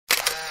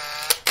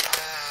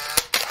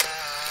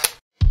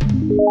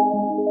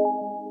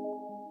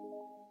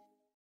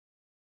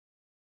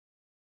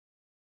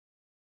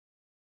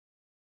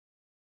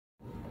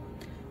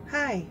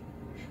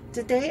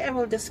Today I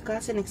will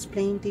discuss and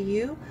explain to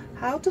you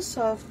how to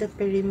solve the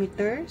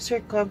perimeter,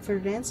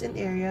 circumference, and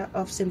area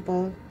of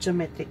simple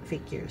geometric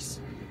figures.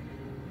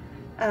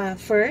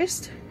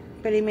 First,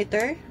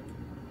 perimeter.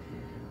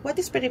 What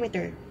is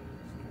perimeter?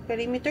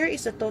 Perimeter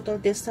is the total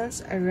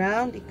distance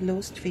around a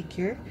closed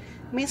figure,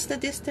 means the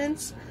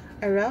distance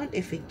around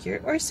a figure,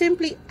 or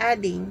simply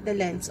adding the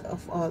lengths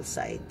of all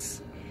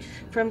sides.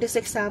 From this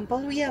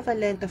example, we have a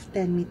length of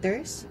 10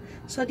 meters.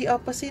 So the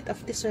opposite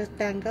of this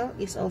rectangle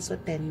is also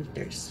 10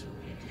 meters.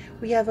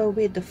 We have a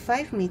width of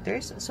 5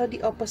 meters, so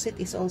the opposite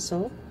is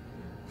also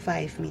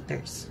 5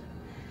 meters.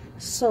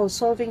 So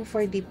solving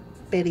for the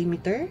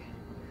perimeter,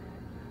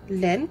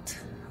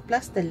 length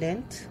plus the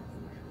length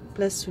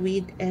plus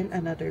width and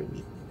another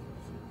width.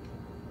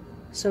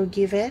 So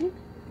given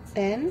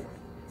 10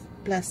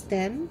 plus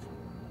 10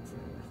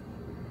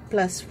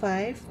 plus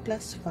 5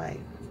 plus 5.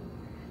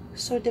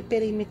 So the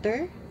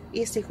perimeter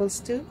is equals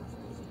to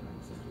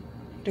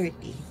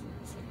 30.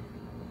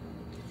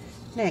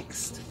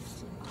 Next,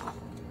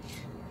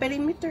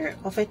 perimeter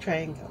of a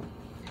triangle.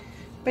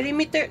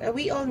 Perimeter,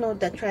 we all know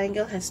that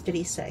triangle has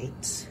 3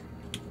 sides.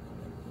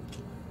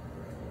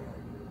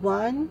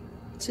 1,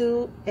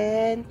 2,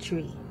 and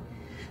 3.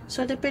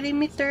 So the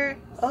perimeter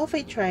of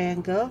a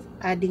triangle,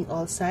 adding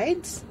all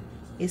sides,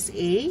 is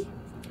A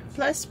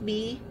plus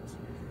B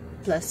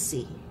plus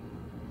C.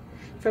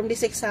 From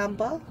this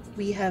example,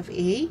 we have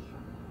A,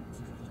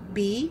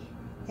 B,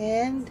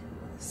 and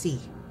C.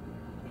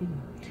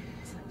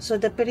 So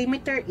the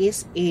perimeter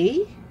is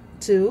A,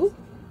 2,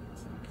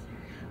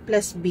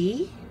 plus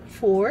B,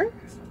 4,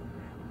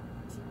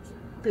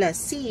 plus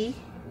C,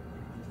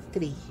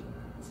 3.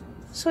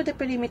 So the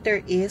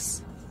perimeter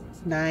is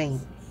 9.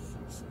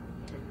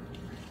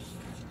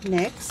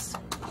 Next,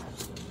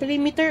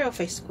 perimeter of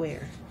a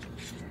square.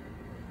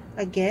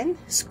 Again,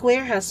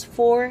 square has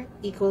 4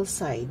 equal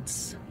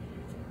sides.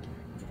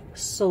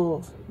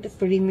 So the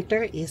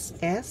perimeter is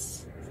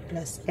S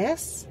plus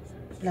S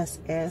plus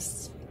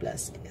S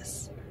plus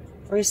S,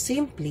 or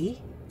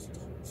simply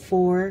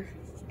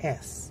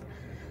 4S.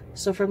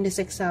 So from this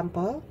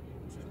example,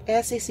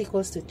 S is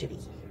equals to 3.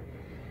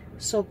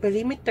 So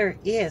perimeter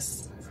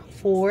is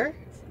 4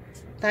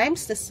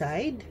 times the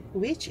side,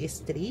 which is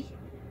 3.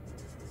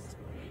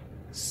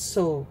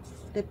 So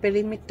the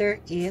perimeter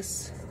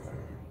is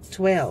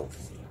 12.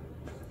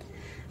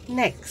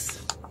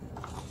 Next,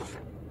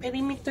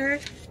 perimeter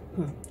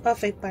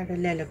of a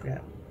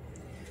parallelogram.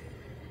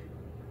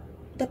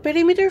 The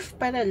perimeter of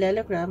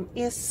parallelogram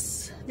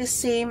is the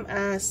same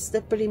as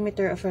the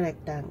perimeter of a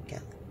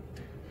rectangle.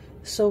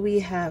 So we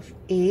have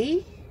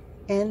A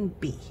and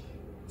B.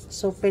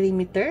 So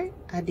perimeter,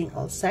 adding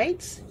all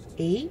sides,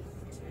 A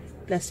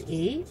plus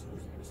B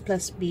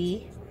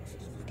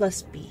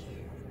plus B.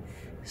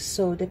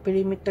 So the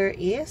perimeter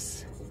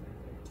is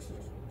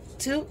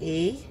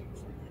 2A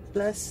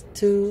plus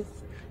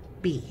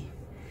 2B.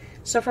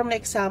 So from the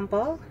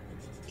example,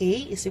 A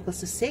is equals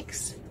to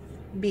 6,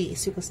 B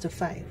is equals to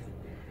 5.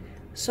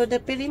 So the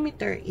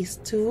perimeter is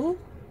 2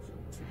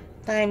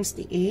 times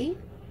the A,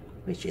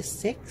 which is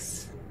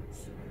 6,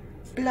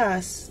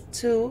 plus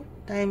 2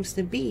 times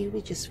the B,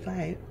 which is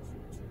 5.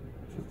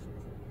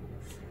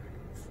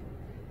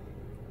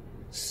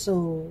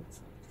 So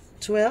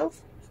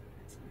 12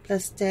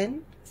 plus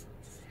 10,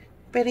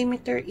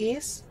 perimeter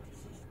is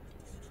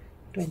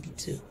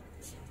 22.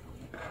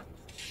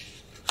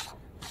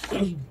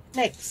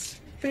 Next,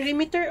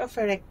 perimeter of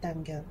a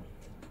rectangle.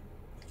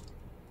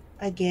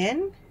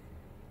 Again,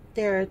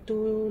 there are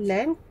 2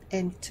 length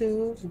and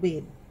 2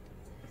 width.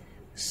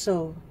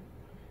 So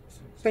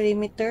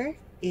perimeter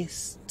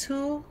is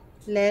 2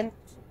 length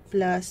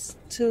plus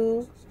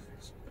 2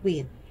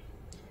 width.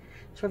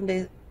 From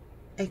the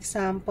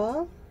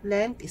example,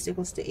 length is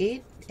equals to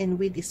 8 and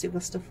width is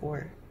equals to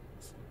 4.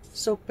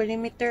 So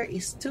perimeter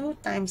is 2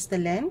 times the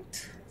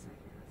length,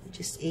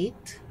 which is 8,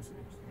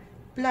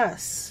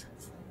 plus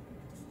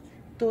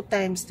 2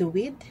 times the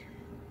width,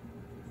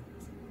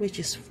 which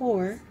is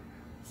 4.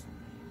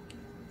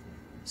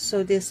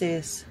 So this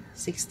is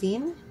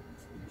 16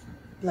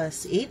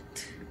 plus 8.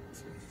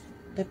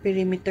 The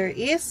perimeter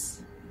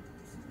is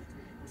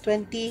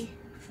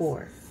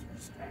 24.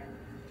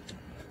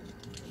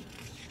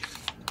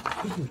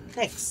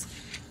 Next,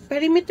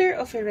 perimeter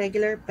of a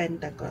regular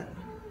pentagon.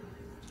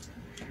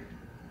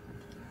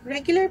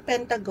 Regular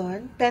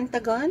pentagon,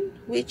 pentagon,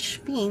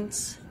 which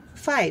means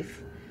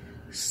 5.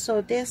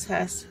 So this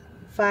has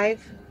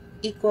 5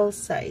 equal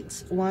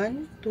sides.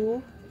 1,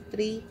 2,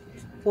 3,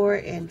 4,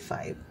 and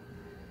 5.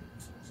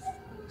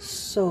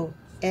 So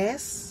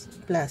S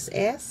plus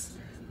S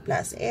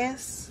plus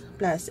S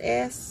plus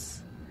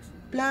S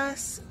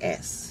plus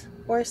S,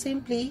 or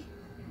simply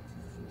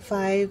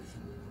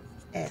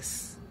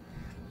 5S.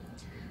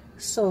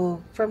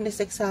 So from this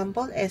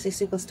example, S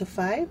is equals to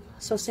 5.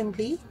 So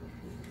simply,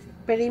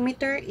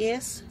 perimeter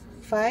is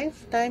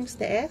 5 times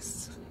the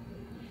S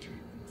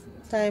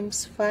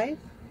times 5.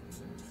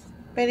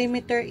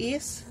 Perimeter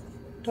is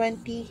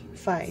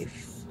 25.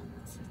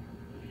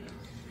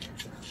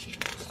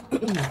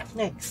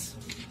 Next,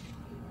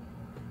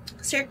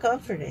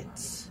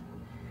 circumference.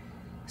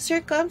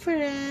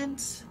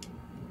 Circumference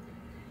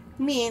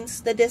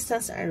means the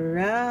distance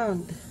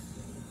around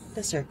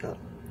the circle.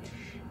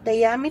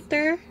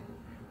 Diameter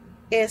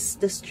is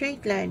the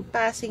straight line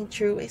passing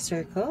through a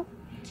circle,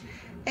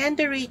 and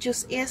the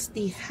radius is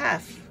the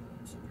half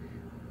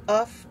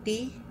of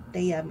the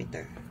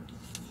diameter.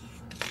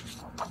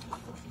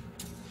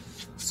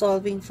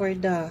 Solving for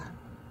the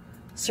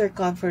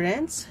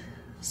circumference.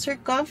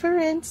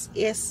 Circumference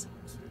is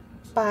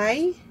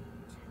pi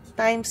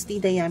times the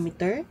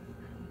diameter.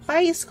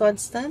 Pi is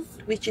constant,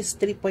 which is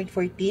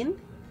 3.14,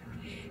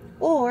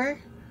 or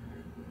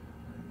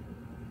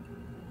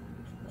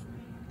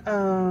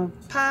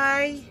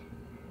pi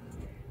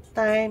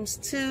times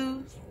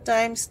 2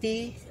 times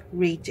the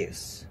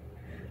radius.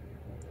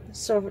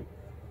 So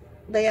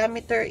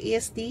diameter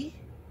is the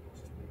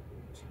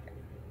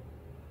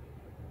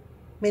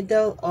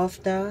middle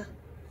of the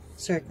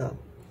circle.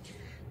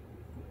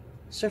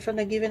 So from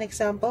the given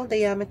example,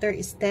 diameter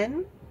is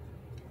 10.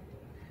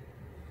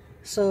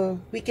 So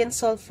we can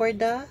solve for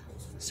the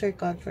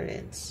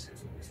circumference.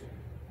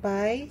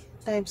 Pi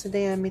times the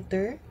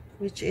diameter,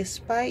 which is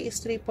pi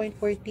is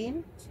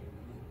 3.14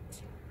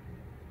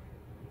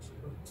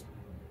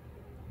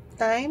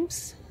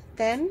 times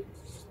 10.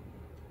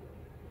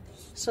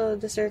 So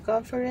the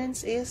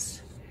circumference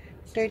is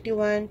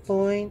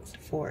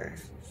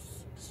 31.4.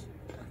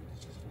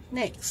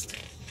 Next,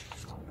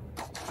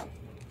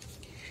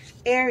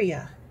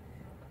 area.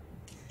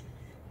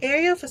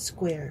 Area of a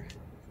square.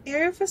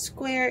 Area of a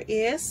square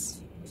is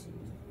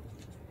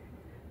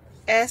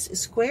s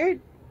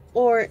squared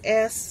or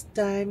s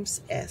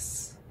times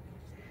s.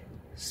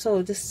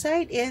 So the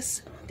side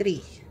is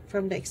 3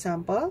 from the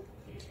example.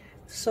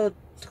 So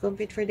to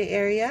compute for the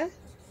area,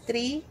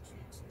 3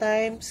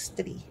 times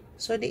 3.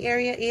 So the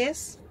area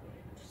is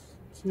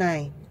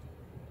 9.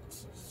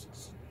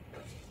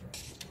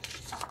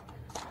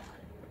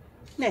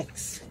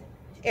 Next,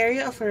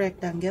 area of a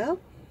rectangle.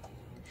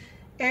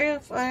 Area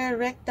of a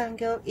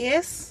rectangle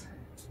is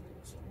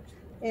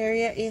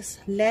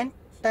length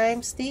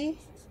times the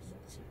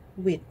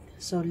width.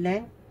 So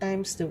length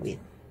times the width.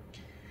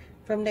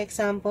 From the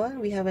example,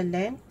 we have a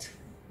length,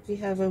 we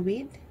have a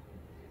width.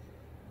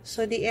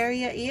 So the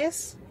area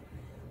is,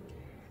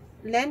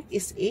 length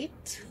is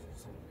 8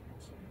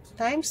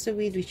 times the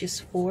width, which is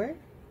 4.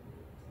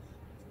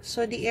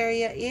 So the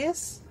area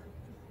is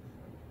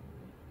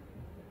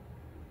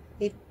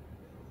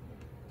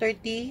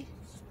 32.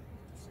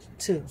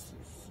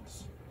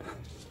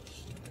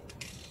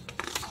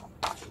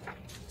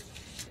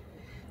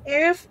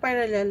 Area of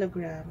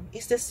parallelogram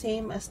is the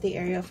same as the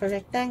area of a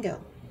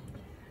rectangle.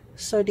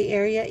 So the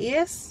area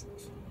is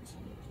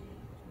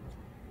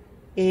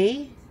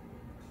A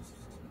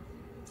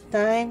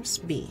times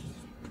B.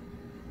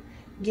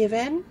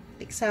 Given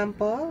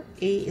example,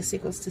 A is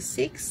equals to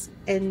 6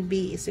 and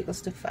B is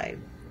equals to 5.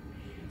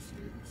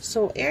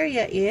 So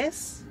area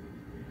is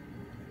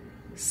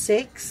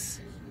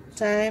 6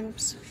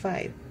 times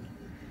 5.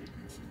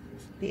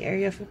 The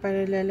area of a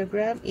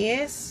parallelogram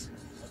is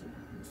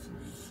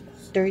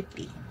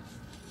 30.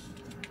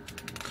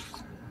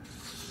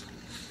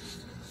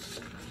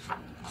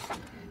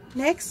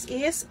 Next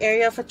is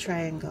area of a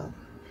triangle.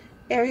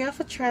 Area of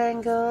a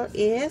triangle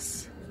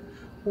is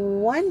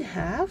 1/2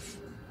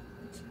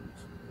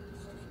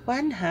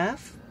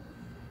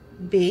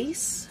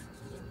 base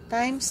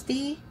times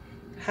the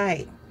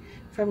height.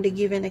 From the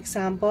given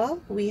example,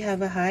 we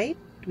have a height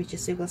which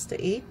is equals to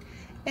 8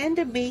 and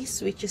the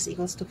base which is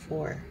equals to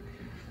 4.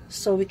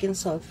 So we can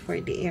solve for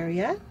the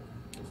area.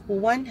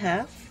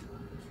 1/2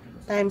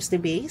 times the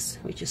base,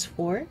 which is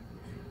 4,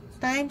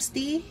 times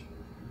the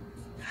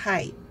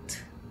height.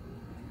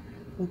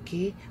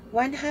 Okay,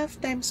 1/2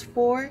 times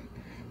 4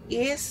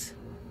 is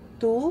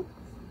 2.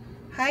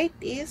 Height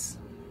is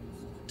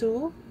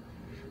 2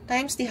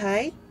 times the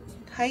height.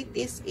 Height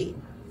is 8.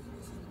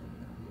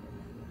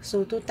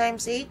 So 2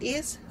 times 8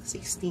 is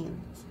 16.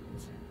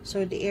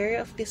 So the area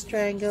of this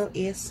triangle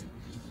is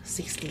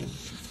 16.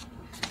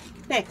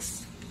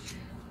 Next,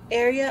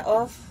 area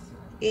of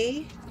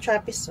a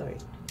trapezoid.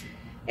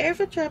 Area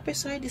of a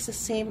trapezoid is the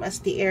same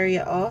as the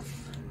area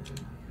of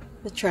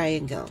the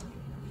triangle.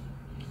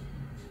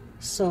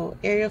 So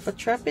area of a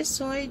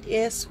trapezoid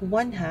is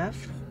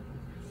 1/2.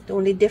 The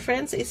only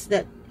difference is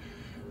that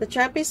the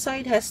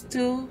trapezoid has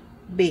 2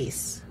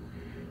 bases.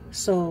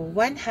 So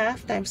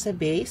 1/2 times the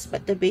base,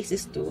 but the base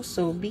is 2.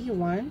 So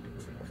B1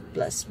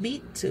 plus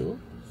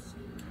B2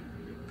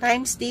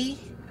 times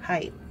the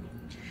height.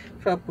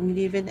 From a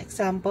given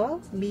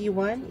example,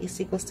 B1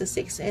 is equals to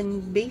 6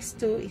 and base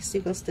 2 is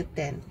equals to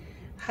 10.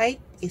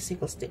 Height is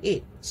equals to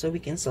 8. So we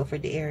can solve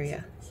for the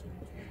area.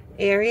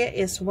 Area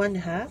is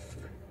 1/2.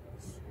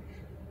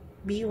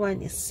 B1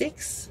 is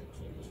 6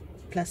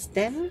 plus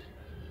 10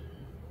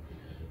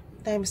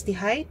 times the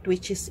height,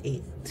 which is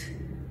 8.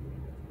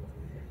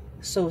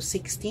 So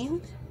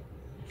 16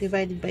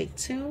 divided by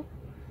 2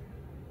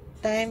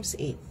 times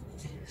 8.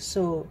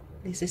 So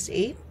this is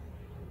 8.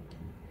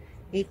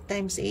 8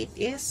 times 8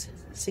 is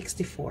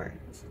 64.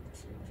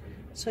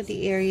 So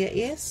the area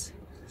is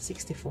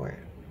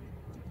 64.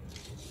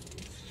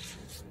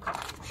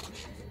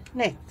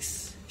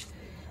 Next,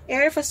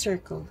 area of a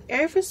circle.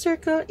 Area of the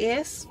circle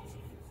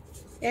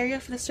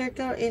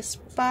is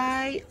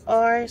pi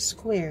r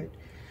squared.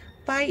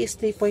 Pi is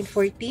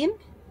 3.14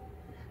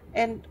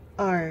 and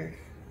r.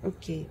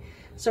 Okay,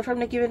 so from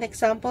the given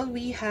example,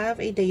 we have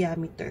a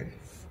diameter.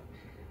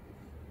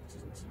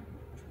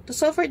 To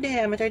solve for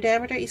diameter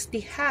is the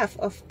half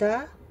of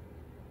the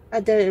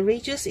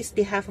radius is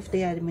the half of the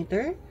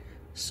diameter.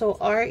 So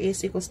r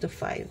is equals to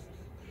 5.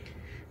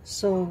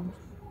 So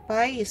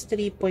pi is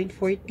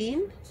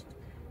 3.14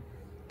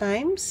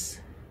 times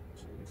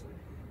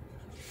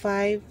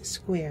 5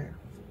 square.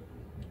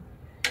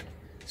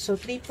 So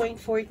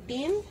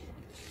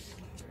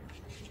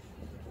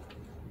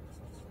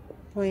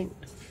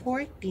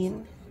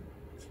 3.14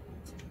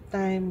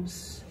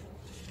 times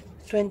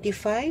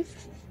 25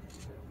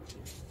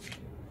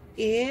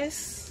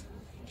 is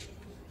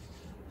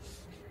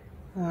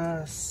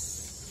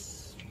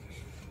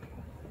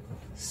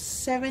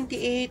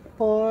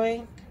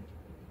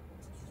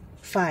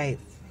 78.5.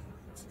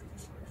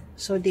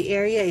 So the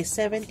area is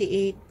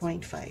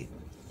 78.5.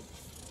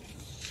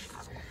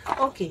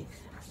 Okay,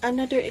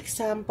 another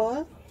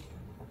example.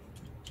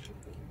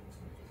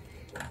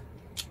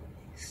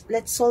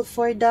 Let's solve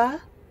for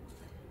the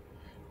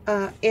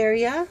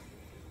area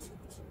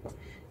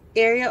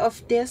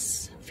of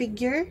this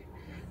figure.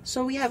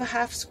 So we have a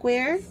half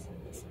square.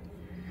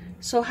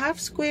 So half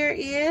square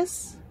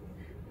is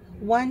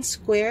 1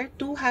 square,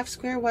 2 half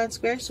square, 1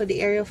 square. So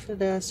the area of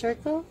the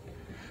circle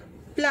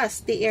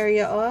plus the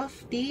area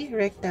of the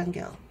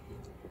rectangle.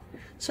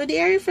 So the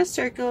area of a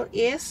circle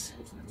is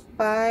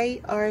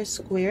pi r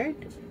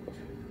squared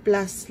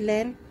plus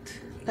length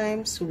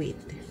times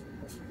width.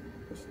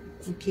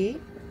 Okay,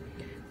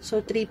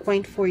 so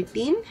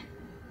 3.14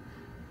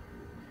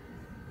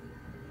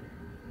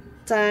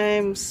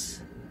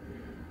 times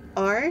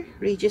r,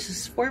 radius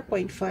is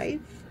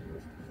 4.5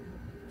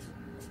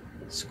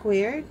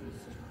 squared,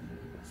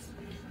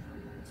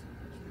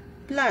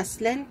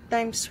 plus length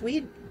times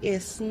width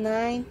is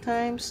 9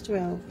 times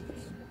 12.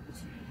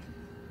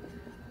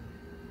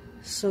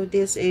 So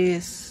this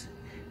is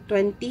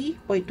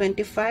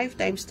 20.25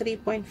 times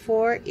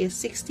 3.4 is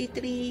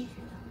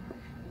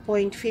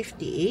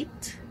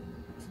 63.58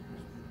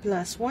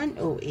 plus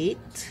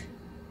 108.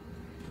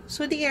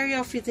 So the area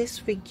of this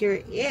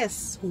figure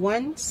is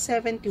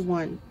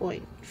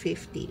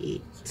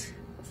 171.58.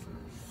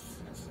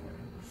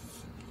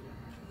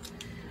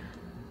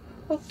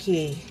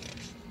 Okay.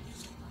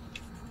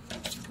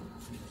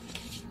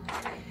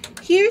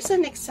 Here's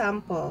an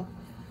example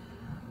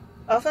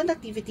of an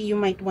activity you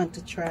might want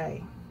to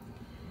try.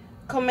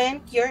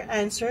 Comment your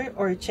answer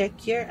or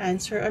check your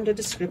answer on the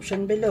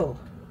description below.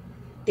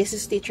 This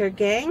is Teacher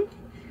Gang,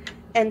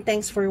 and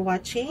thanks for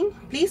watching.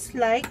 Please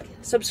like,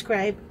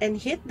 subscribe, and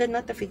hit the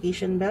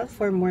notification bell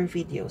for more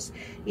videos.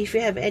 If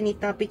you have any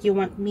topic you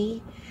want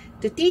me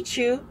to teach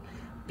you,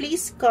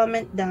 please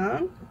comment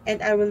down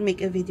and I will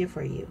make a video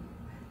for you.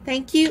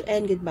 Thank you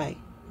and goodbye.